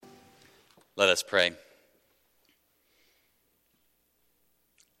Let us pray.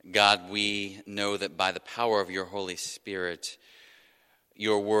 God, we know that by the power of your Holy Spirit,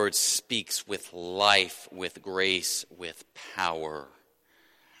 your word speaks with life, with grace, with power.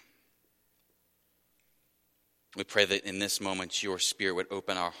 We pray that in this moment your Spirit would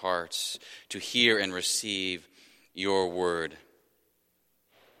open our hearts to hear and receive your word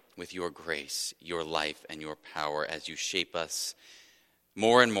with your grace, your life, and your power as you shape us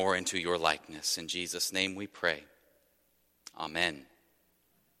more and more into your likeness. In Jesus' name we pray. Amen.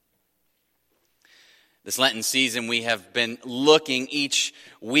 This Lenten season, we have been looking each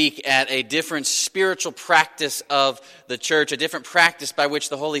week at a different spiritual practice of the church, a different practice by which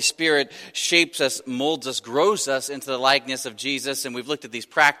the Holy Spirit shapes us, molds us, grows us into the likeness of Jesus. And we've looked at these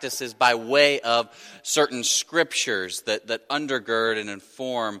practices by way of certain scriptures that undergird and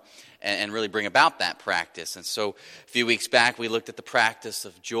inform and really bring about that practice. And so a few weeks back, we looked at the practice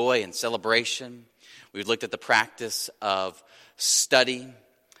of joy and celebration. We looked at the practice of study.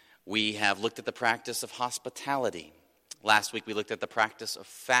 We have looked at the practice of hospitality. Last week we looked at the practice of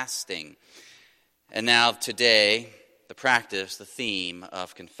fasting. And now today, the theme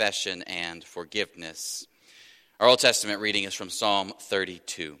of confession and forgiveness. Our Old Testament reading is from Psalm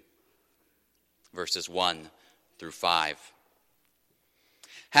 32, verses 1 through 5.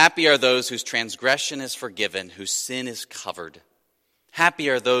 Happy are those whose transgression is forgiven, whose sin is covered. Happy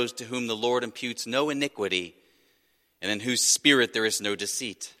are those to whom the Lord imputes no iniquity, and in whose spirit there is no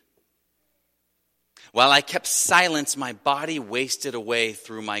deceit. While I kept silence, my body wasted away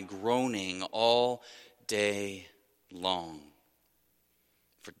through my groaning all day long.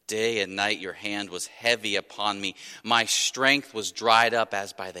 For day and night your hand was heavy upon me. My strength was dried up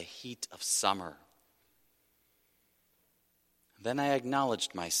as by the heat of summer. Then I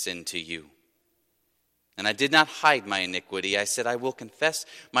acknowledged my sin to you, and I did not hide my iniquity. I said, I will confess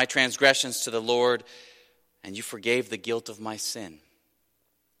my transgressions to the Lord, and you forgave the guilt of my sin.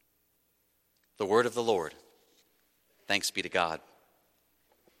 The word of the Lord. Thanks be to God.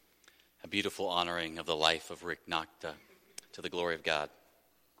 A beautiful honoring of the life of Rick Nocta to the glory of God.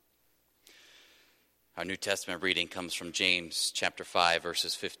 Our New Testament reading comes from James chapter 5,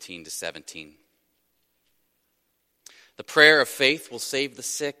 verses 15 to 17. The prayer of faith will save the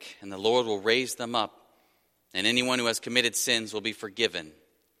sick, and the Lord will raise them up, and anyone who has committed sins will be forgiven.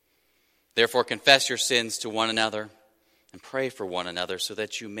 Therefore confess your sins to one another and pray for one another so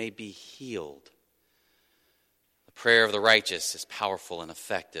that you may be healed. The prayer of the righteous is powerful and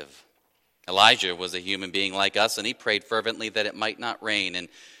effective. Elijah was a human being like us, and he prayed fervently that it might not rain. And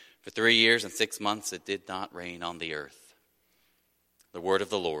for 3 years and 6 months it did not rain on the earth. The word of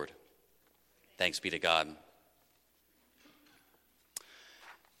the Lord. Thanks be to God.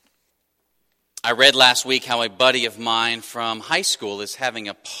 I read last week how a buddy of mine from high school is having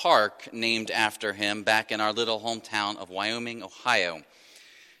a park named after him back in our little hometown of Wyoming, Ohio.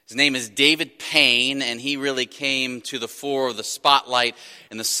 His name is David Payne, and he really came to the fore of the spotlight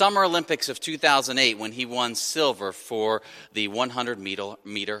in the Summer Olympics of 2008 when he won silver for the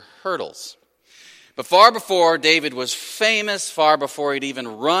 100-meter hurdles. But far before David was famous, far before he'd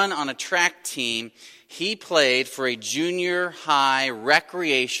even run on a track team, he played for a junior high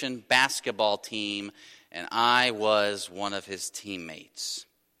recreation basketball team, and I was one of his teammates.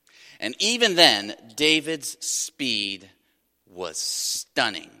 And even then, David's speed was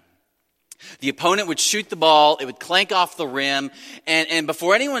stunning. The opponent would shoot the ball, it would clank off the rim, and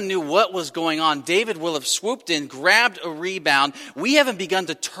before anyone knew what was going on, David will have swooped in, grabbed a rebound. We haven't begun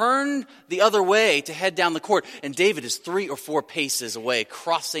to turn the other way to head down the court, and David is 3 or 4 paces away,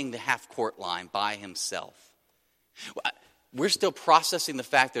 crossing the half-court line by himself. We're still processing the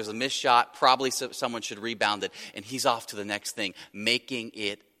fact there's a missed shot, probably someone should rebound it, and he's off to the next thing, making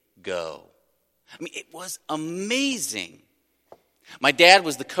it go. I mean, it was amazing. My dad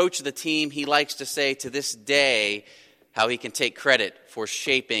was the coach of the team. He likes to say to this day how he can take credit for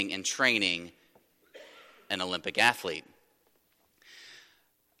shaping and training an Olympic athlete.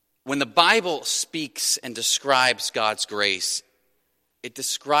 When the Bible speaks and describes God's grace, it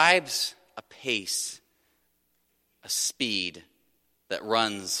describes a pace, a speed that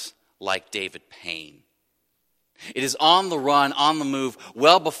runs like David Payne. It is on the run, on the move,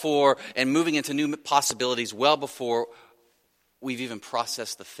 well before, and moving into new possibilities well before we've even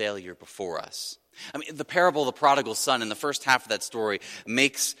processed the failure before us. I mean, the parable of the prodigal son in the first half of that story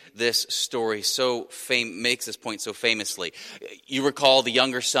makes this point so famously. You recall the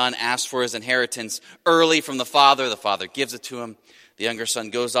younger son asked for his inheritance early from the father. The father gives it to him. The younger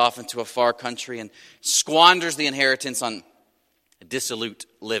son goes off into a far country and squanders the inheritance on dissolute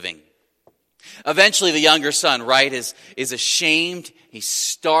living. Eventually, the younger son, right, is ashamed, he's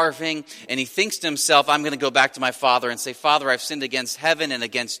starving, and he thinks to himself, I'm going to go back to my father and say, Father, I've sinned against heaven and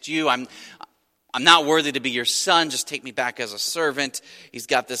against you. I'm not worthy to be your son. Just take me back as a servant. He's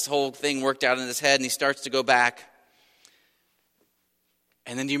got this whole thing worked out in his head, and he starts to go back.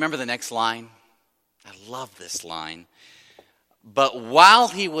 And then do you remember the next line? I love this line. But while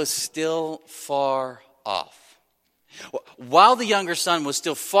he was still far off, while the younger son was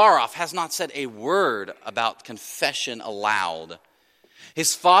still far off, has not said a word about confession aloud,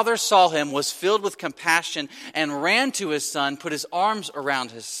 his father saw him, was filled with compassion, and ran to his son, put his arms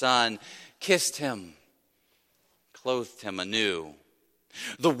around his son, kissed him, clothed him anew.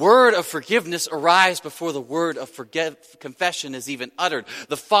 The word of forgiveness arrives before the word of confession is even uttered.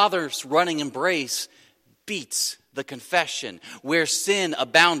 The father's running embrace beats the confession. Where sin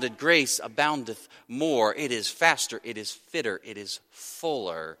abounded, grace aboundeth more. It is faster, it is fitter, it is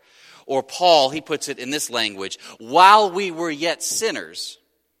fuller. Or Paul, he puts it in this language, while we were yet sinners,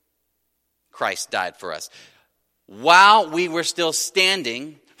 Christ died for us. While we were still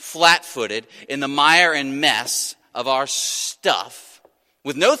standing flat-footed in the mire and mess of our stuff,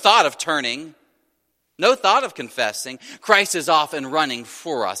 with no thought of turning, no thought of confessing, Christ is off and running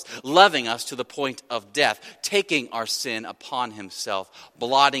for us, loving us to the point of death, taking our sin upon himself,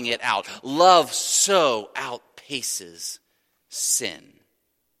 blotting it out. Love so outpaces sin.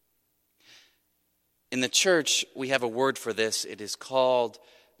 In the church, we have a word for this. It is called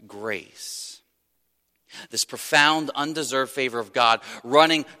grace. This profound, undeserved favor of God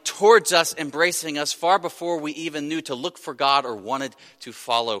running towards us, embracing us far before we even knew to look for God or wanted to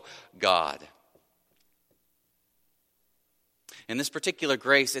follow God. In this particular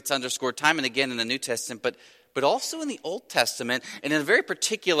grace, it's underscored time and again in the New Testament, but also in the Old Testament, and in a very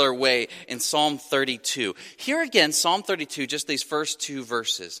particular way in Psalm 32. Here again, Psalm 32, just these first two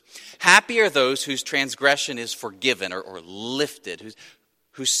verses. Happy are those whose transgression is forgiven or lifted,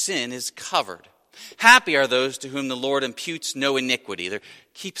 whose sin is covered. Happy are those to whom the Lord imputes no iniquity, there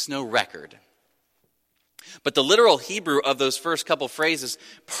keeps no record. But the literal Hebrew of those first couple phrases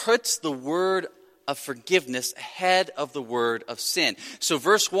puts the word of forgiveness ahead of the word of sin. So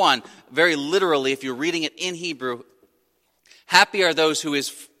verse 1, very literally, if you're reading it in Hebrew, happy are those who is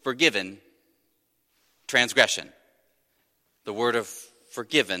forgiven transgression. The word of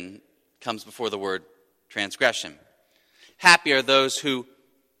forgiven comes before the word transgression. Happy are those who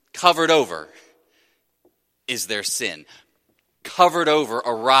covered over is their sin. Covered over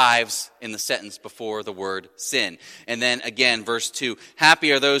arrives in the sentence before the word sin. And then again, verse 2,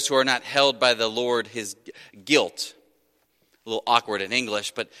 happy are those who are not held by the Lord his guilt. A little awkward in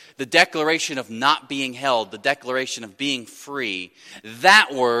English, but the declaration of not being held, the declaration of being free,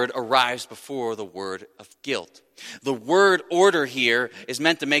 that word arrives before the word of guilt. The word order here is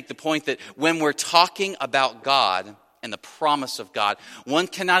meant to make the point that when we're talking about God and the promise of God, one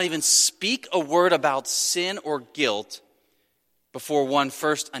cannot even speak a word about sin or guilt before one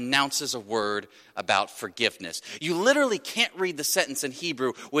first announces a word about forgiveness. You literally can't read the sentence in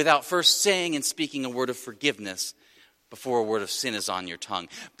Hebrew without first saying and speaking a word of forgiveness before a word of sin is on your tongue.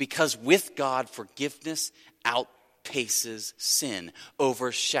 Because with God, forgiveness outpaces sin,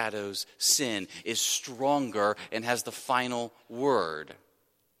 overshadows sin, is stronger, and has the final word.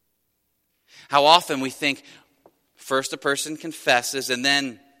 How often we think first a person confesses and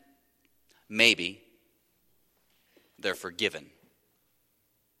then maybe they're forgiven.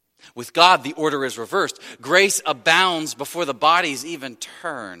 With God, the order is reversed. Grace abounds before the bodies even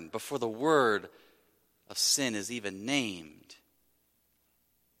turn, before the word of sin is even named.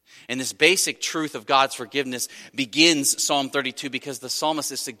 And this basic truth of God's forgiveness begins Psalm 32 because the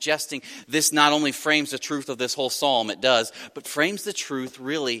psalmist is suggesting this not only frames the truth of this whole psalm, it does, but frames the truth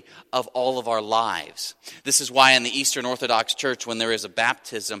really of all of our lives. This is why in the Eastern Orthodox Church, when there is a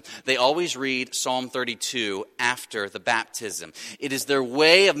baptism, they always read Psalm 32 after the baptism. It is their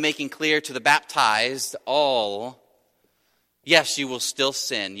way of making clear to the baptized yes, you will still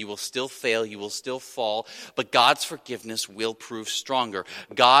sin, you will still fail, you will still fall, but God's forgiveness will prove stronger.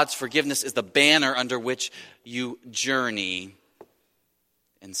 God's forgiveness is the banner under which you journey,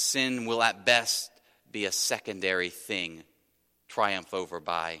 and sin will at best be a secondary thing, triumph over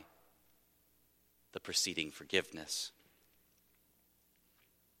by the preceding forgiveness.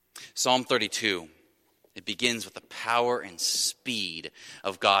 Psalm 32. It begins with the power and speed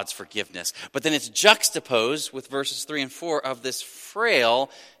of God's forgiveness. But then it's juxtaposed with verses 3 and 4 of this frail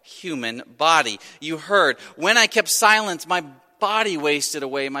human body. You heard, when I kept silence, my body wasted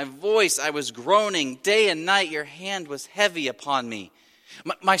away. My voice, I was groaning. Day and night, your hand was heavy upon me.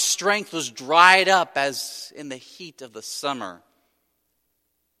 My strength was dried up as in the heat of the summer.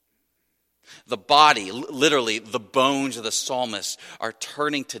 The body, literally the bones of the psalmist, are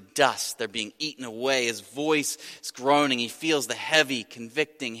turning to dust. They're being eaten away. His voice is groaning. He feels the heavy,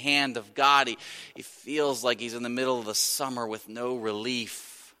 convicting hand of God. He feels like he's in the middle of the summer with no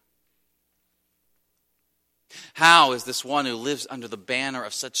relief. How is this one who lives under the banner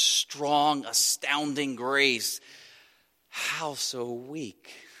of such strong, astounding grace, how so weak?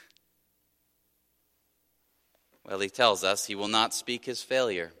 Well, he tells us he will not speak his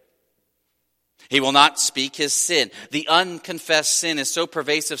failure. He will not speak his sin. The unconfessed sin is so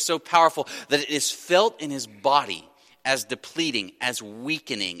pervasive, so powerful, that it is felt in his body as depleting, as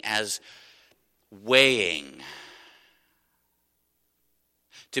weakening, as weighing.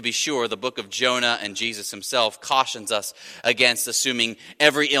 To be sure, the book of Jonah and Jesus himself cautions us against assuming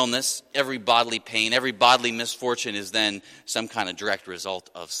every illness, every bodily pain, every bodily misfortune is then some kind of direct result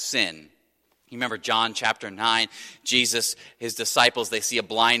of sin. You remember John chapter 9, Jesus, his disciples, they see a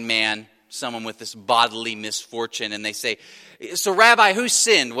blind man, someone with this bodily misfortune, and they say, "So Rabbi, who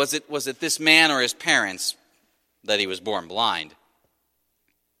sinned? Was it this man or his parents that he was born blind?"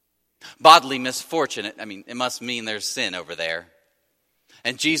 Bodily misfortune, it must mean there's sin over there.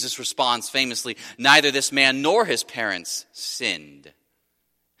 And Jesus responds famously, "Neither this man nor his parents sinned."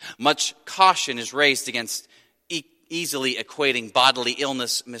 Much caution is raised against easily equating bodily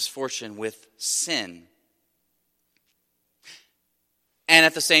illness, misfortune with sin. And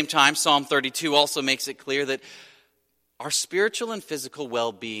at the same time, Psalm 32 also makes it clear that our spiritual and physical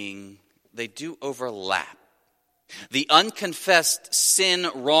well-being, they do overlap. The unconfessed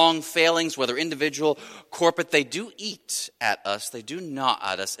sin, wrong, failings, whether individual, corporate, they do eat at us. They do gnaw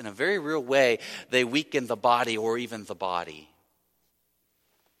at us. In a very real way, they weaken the body or even the body.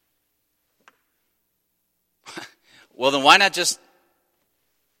 Well, then why not just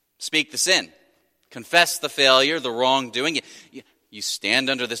speak the sin? Confess the failure, the wrongdoing. You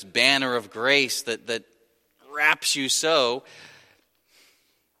stand under this banner of grace that wraps you so.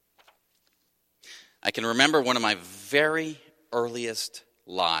 I can remember one of my very earliest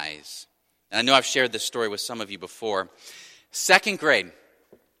lies. And I know I've shared this story with some of you before. 2nd grade,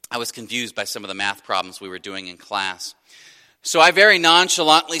 I was confused by some of the math problems we were doing in class. So I very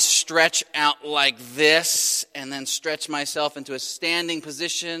nonchalantly stretch out like this and then stretch myself into a standing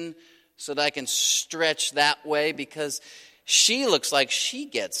position so that I can stretch that way because she looks like she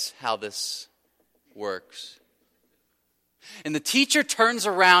gets how this works. And the teacher turns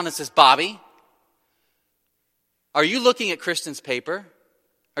around and says, "Bobby, are you looking at Kristen's paper?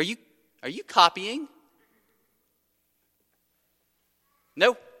 Are you copying?"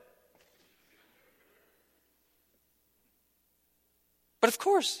 No. But of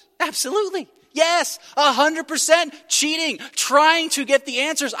course, absolutely. Yes, 100% cheating, trying to get the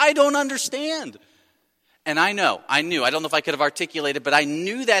answers I don't understand. And I knew, I don't know if I could have articulated, but I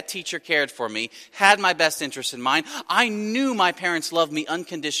knew that teacher cared for me, had my best interest in mind. I knew my parents loved me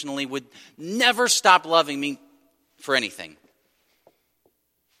unconditionally, would never stop loving me for anything.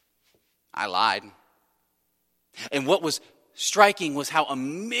 I lied. And what was striking was how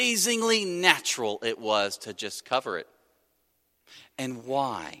amazingly natural it was to just cover it. And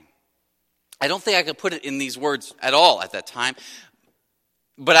why? I don't think I could put it in these words at all at that time.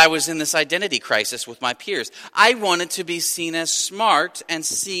 But I was in this identity crisis with my peers. I wanted to be seen as smart and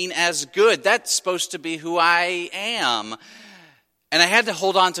seen as good. That's supposed to be who I am. And I had to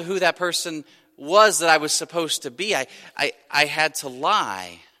hold on to who that person was that I was supposed to be. I had to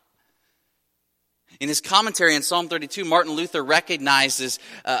lie. In his commentary on Psalm 32, Martin Luther writes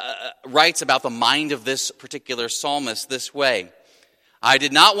about the mind of this particular psalmist this way. "I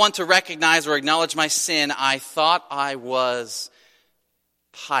did not want to recognize or acknowledge my sin. I thought I was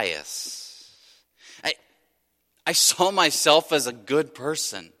pious." I saw myself as a good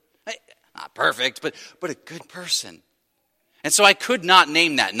person. Not perfect, but a good person. And so I could not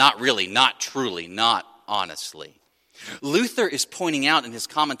name that, not really, not truly, not honestly. Luther is pointing out in his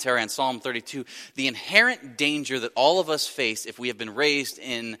commentary on Psalm 32 the inherent danger that all of us face if we have been raised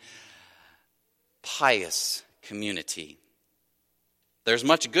in pious community. There's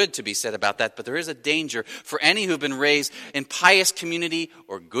much good to be said about that, but there is a danger for any who have been raised in pious community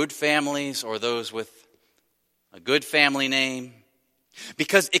or good families or those with a good family name,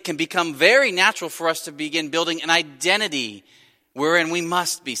 because it can become very natural for us to begin building an identity wherein we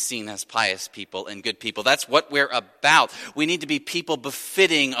must be seen as pious people and good people. That's what we're about. We need to be people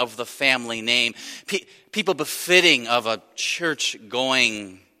befitting of the family name, people befitting of a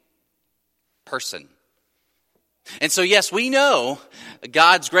church-going person. And so, yes, we know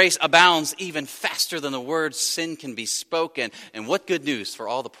God's grace abounds even faster than the word sin can be spoken. And what good news for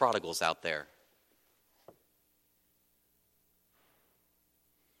all the prodigals out there.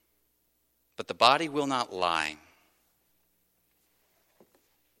 But the body will not lie.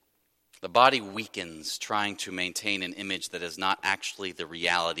 The body weakens trying to maintain an image that is not actually the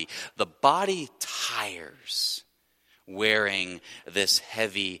reality. The body tires wearing this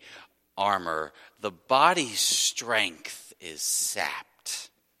heavy armor. The body's strength is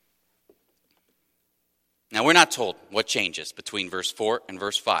sapped. Now, we're not told what changes between verse 4 and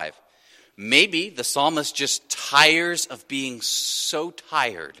verse 5. Maybe the psalmist just tires of being so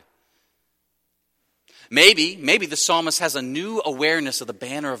tired. Maybe the psalmist has a new awareness of the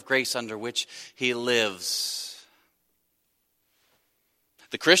banner of grace under which he lives.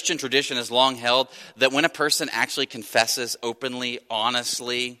 The Christian tradition has long held that when a person actually confesses openly,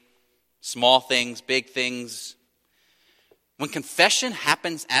 honestly, small things, big things, when confession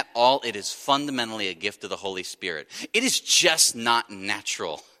happens at all, it is fundamentally a gift of the Holy Spirit. It is just not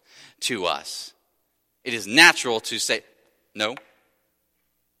natural to us. It is natural to say, no,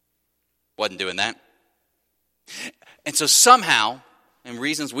 wasn't doing that. And so somehow, and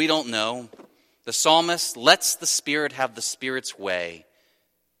reasons we don't know, the psalmist lets the Spirit have the Spirit's way,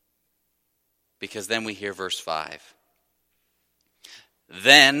 because then we hear verse 5.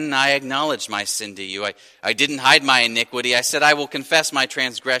 Then I acknowledged my sin to you. I didn't hide my iniquity. I said, I will confess my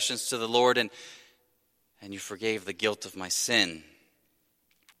transgressions to the Lord, and you forgave the guilt of my sin.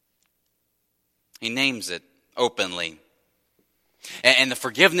 He names it openly. And the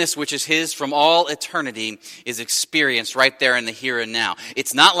forgiveness which is his from all eternity is experienced right there in the here and now.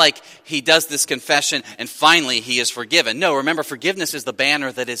 It's not like he does this confession and finally he is forgiven. No, remember, forgiveness is the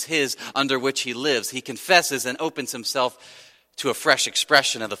banner that is his under which he lives. He confesses and opens himself to a fresh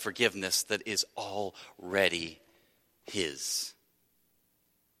expression of the forgiveness that is already his.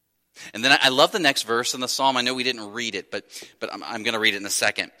 And then I love the next verse in the psalm. I know we didn't read it, but I'm going to read it in a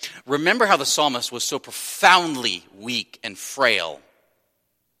second. Remember how the psalmist was so profoundly weak and frail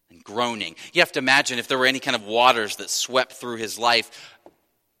and groaning. You have to imagine if there were any kind of waters that swept through his life,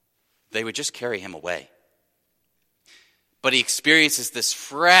 they would just carry him away. But he experiences this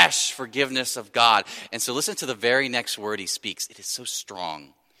fresh forgiveness of God. And so listen to the very next word he speaks. It is so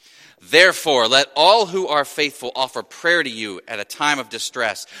strong. Therefore, let all who are faithful offer prayer to you at a time of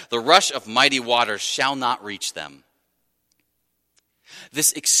distress. The rush of mighty waters shall not reach them.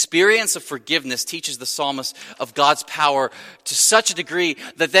 This experience of forgiveness teaches the psalmist of God's power to such a degree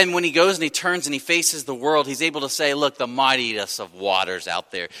that then when he goes and he turns and he faces the world, he's able to say, look, the mightiness of waters out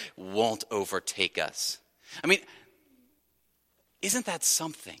there won't overtake us. I mean, isn't that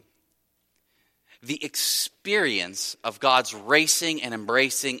something? The experience of God's racing and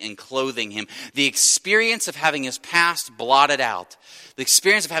embracing and clothing him, the experience of having his past blotted out, the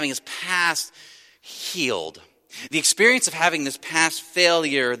experience of having his past healed, the experience of having this past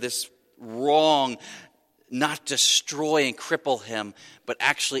failure, this wrong, not destroy and cripple him, but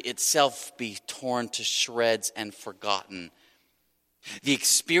actually itself be torn to shreds and forgotten. The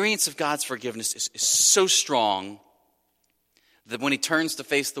experience of God's forgiveness is so strong that when he turns to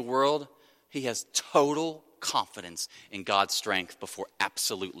face the world, he has total confidence in God's strength before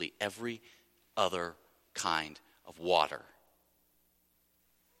absolutely every other kind of water.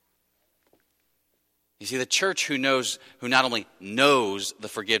 You see, the church who not only knows the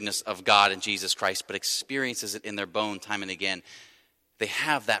forgiveness of God in Jesus Christ, but experiences it in their bone time and again, they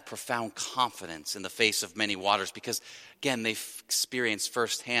have that profound confidence in the face of many waters because, again, they've experienced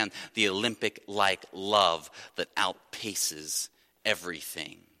firsthand the Olympic-like love that outpaces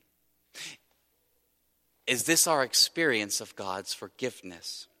everything. Is this our experience of God's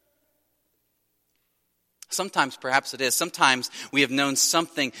forgiveness? Sometimes, perhaps it is. Sometimes we have known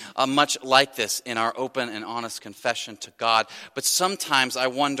something much like this in our open and honest confession to God. But sometimes I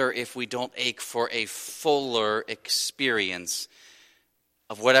wonder if we don't ache for a fuller experience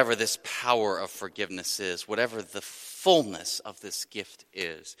of whatever this power of forgiveness is, whatever the fullness of this gift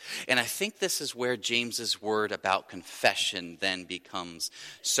is. And I think this is where James's word about confession then becomes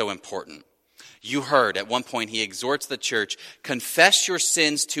so important. You heard at one point he exhorts the church, confess your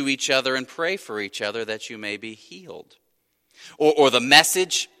sins to each other and pray for each other that you may be healed. Or the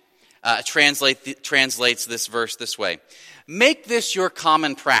Message translates this verse this way. Make this your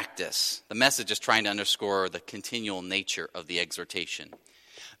common practice. The Message is trying to underscore the continual nature of the exhortation.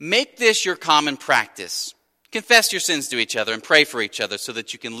 Make this your common practice. Confess your sins to each other and pray for each other so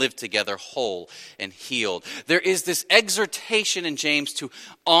that you can live together whole and healed. There is this exhortation in James to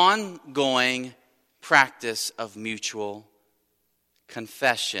ongoing practice of mutual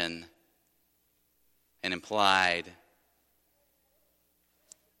confession and implied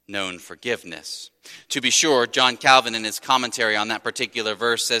known forgiveness. To be sure, John Calvin in his commentary on that particular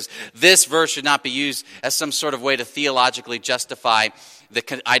verse says, this verse should not be used as some sort of way to theologically justify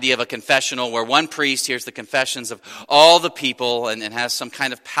the idea of a confessional where one priest hears the confessions of all the people and has some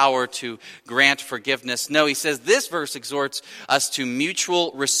kind of power to grant forgiveness. No, he says this verse exhorts us to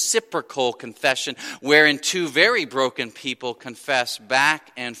mutual reciprocal confession, wherein two very broken people confess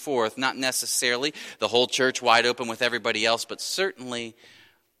back and forth, not necessarily the whole church wide open with everybody else, but certainly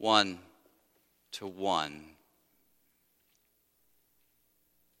one to one.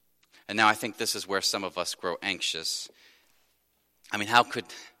 And now I think this is where some of us grow anxious. I mean, how could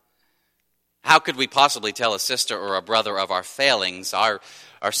we possibly tell a sister or a brother of our failings, our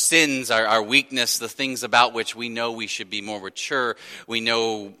sins, our weakness, the things about which we know we should be more mature, we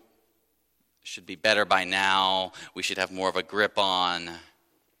know should be better by now, we should have more of a grip on.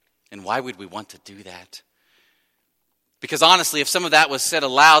 And why would we want to do that? Because honestly, if some of that was said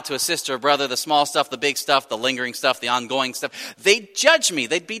aloud to a sister or brother, the small stuff, the big stuff, the lingering stuff, the ongoing stuff, they'd judge me.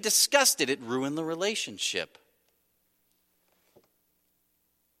 They'd be disgusted. It'd ruin the relationship.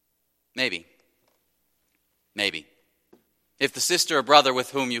 Maybe. If the sister or brother with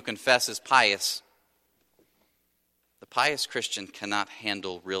whom you confess is pious, the pious Christian cannot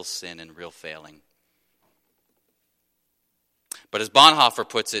handle real sin and real failing. But as Bonhoeffer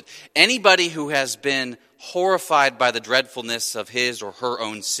puts it, anybody who has been horrified by the dreadfulness of his or her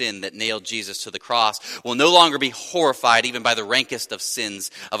own sin that nailed Jesus to the cross will no longer be horrified even by the rankest of sins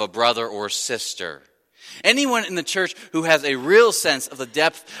of a brother or sister. Anyone in the church who has a real sense of the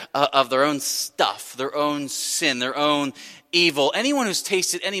depth of their own stuff, their own sin, their own evil, anyone who's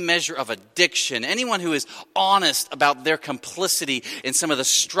tasted any measure of addiction, anyone who is honest about their complicity in some of the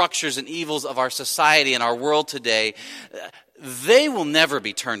structures and evils of our society and our world today, they will never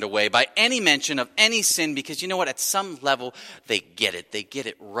be turned away by any mention of any sin, because you know what? At some level, they get it. They get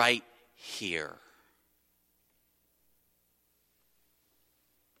it right here.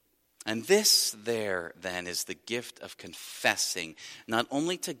 And this there, then, is the gift of confessing, not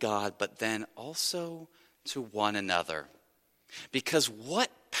only to God, but then also to one another. Because what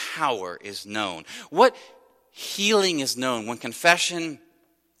power is known, what healing is known when confession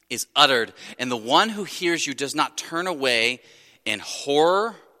is uttered, and the one who hears you does not turn away in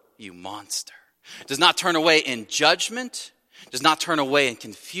horror, you monster, does not turn away in judgment, does not turn away in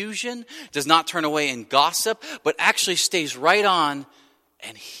confusion, does not turn away in gossip, but actually stays right on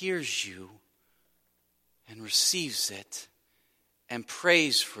and hears you and receives it and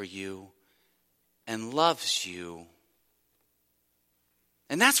prays for you and loves you.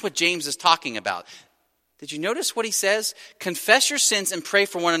 And that's what James is talking about. Did you notice what he says? Confess your sins and pray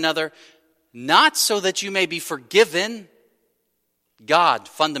for one another, not so that you may be forgiven. God,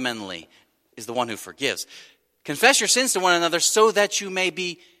 fundamentally, is the one who forgives. Confess your sins to one another so that you may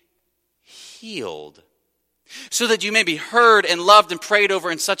be healed. So that you may be heard and loved and prayed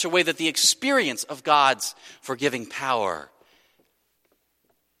over in such a way that the experience of God's forgiving power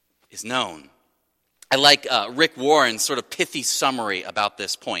is known. I like Rick Warren's sort of pithy summary about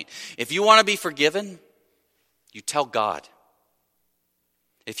this point. If you want to be forgiven, you tell God.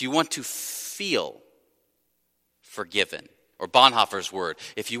 If you want to feel forgiven, or Bonhoeffer's word,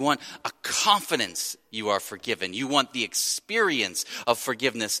 if you want a confidence you are forgiven, you want the experience of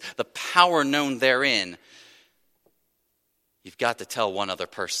forgiveness, the power known therein, you've got to tell one other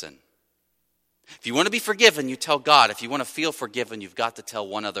person. If you want to be forgiven, you tell God. If you want to feel forgiven, you've got to tell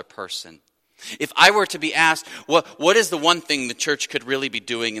one other person. If I were to be asked, what is the one thing the church could really be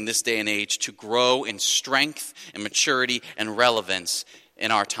doing in this day and age to grow in strength and maturity and relevance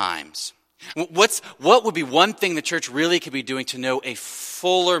in our times? What would be one thing the church really could be doing to know a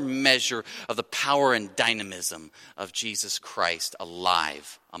fuller measure of the power and dynamism of Jesus Christ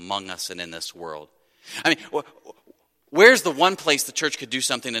alive among us and in this world? I mean, where's the one place the church could do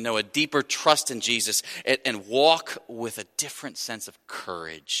something to know a deeper trust in Jesus and walk with a different sense of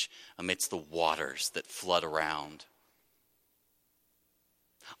courage amidst the waters that flood around?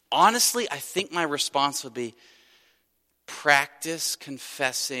 Honestly, I think my response would be, practice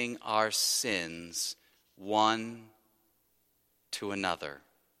confessing our sins one to another.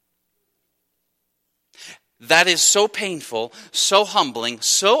 That is so painful, so humbling,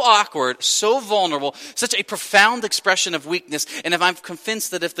 so awkward, so vulnerable, such a profound expression of weakness. And if I'm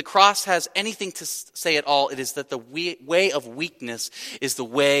convinced that if the cross has anything to say at all, it is that the way of weakness is the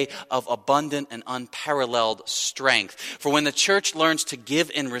way of abundant and unparalleled strength. For when the church learns to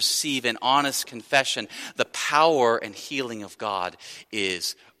give and receive in honest confession, the power and healing of God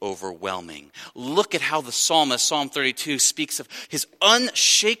is overwhelming. Look at how the psalmist, Psalm 32, speaks of his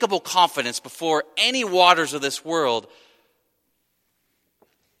unshakable confidence before any waters of this world.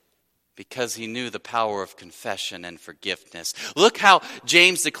 because he knew the power of confession and forgiveness. Look how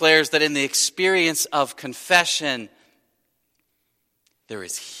James declares that in the experience of confession, there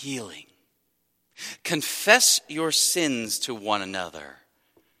is healing. Confess your sins to one another.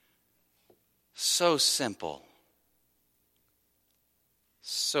 So simple.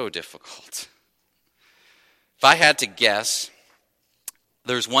 So difficult. If I had to guess,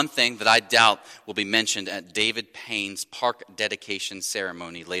 there's one thing that I doubt will be mentioned at David Payne's park dedication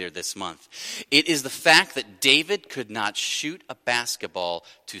ceremony later this month. It is the fact that David could not shoot a basketball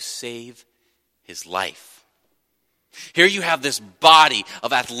to save his life. Here you have this body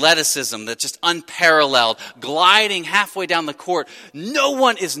of athleticism that's just unparalleled, gliding halfway down the court. No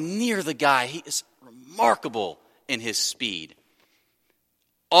one is near the guy. He is remarkable in his speed.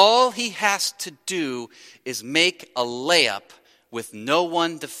 All he has to do is make a layup with no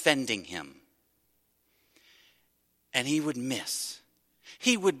one defending him. And he would miss.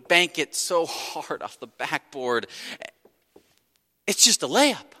 He would bank it so hard off the backboard. It's just a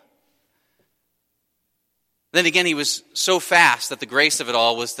layup. Then again, he was so fast that the grace of it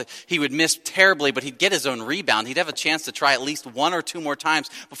all was that he would miss terribly, but he'd get his own rebound. He'd have a chance to try at least one or two more times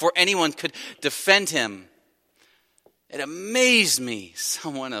before anyone could defend him. It amazed me,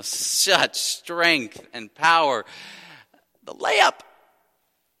 someone of such strength and power. The layup.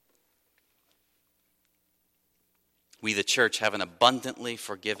 We, the church, have an abundantly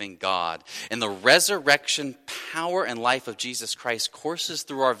forgiving God. And the resurrection power and life of Jesus Christ courses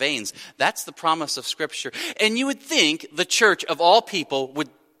through our veins. That's the promise of Scripture. And you would think the church of all people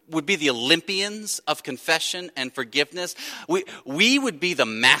would be the Olympians of confession and forgiveness. We would be the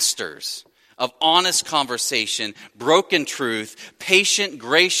masters of honest conversation, broken truth, patient,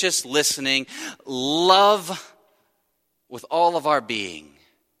 gracious listening, love with all of our being,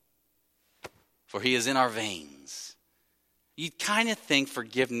 for he is in our veins. You'd kind of think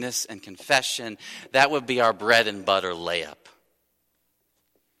forgiveness and confession, that would be our bread and butter layup.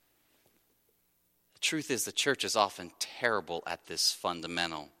 The truth is, the church is often terrible at this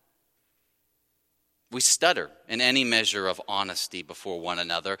fundamental. We stutter in any measure of honesty before one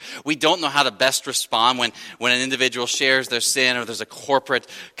another. We don't know how to best respond when an individual shares their sin or there's a corporate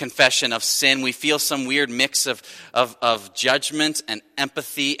confession of sin. We feel some weird mix of judgment and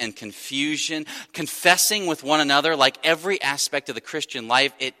empathy and confusion. Confessing with one another, like every aspect of the Christian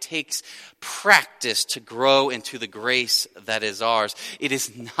life, it takes practice to grow into the grace that is ours. It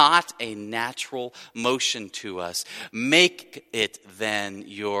is not a natural motion to us. Make it then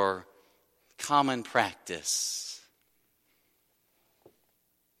your common practice.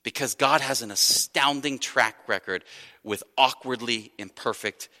 Because God has an astounding track record with awkwardly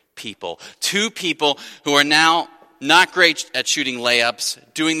imperfect people. Two people who are now not great at shooting layups,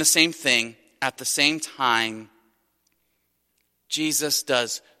 doing the same thing at the same time. Jesus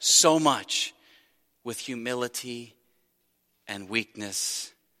does so much with humility and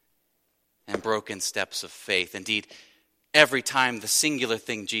weakness and broken steps of faith. Indeed, every time the singular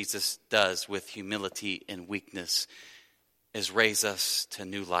thing Jesus does with humility and weakness is raise us to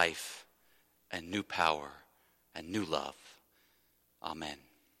new life and new power and new love. Amen.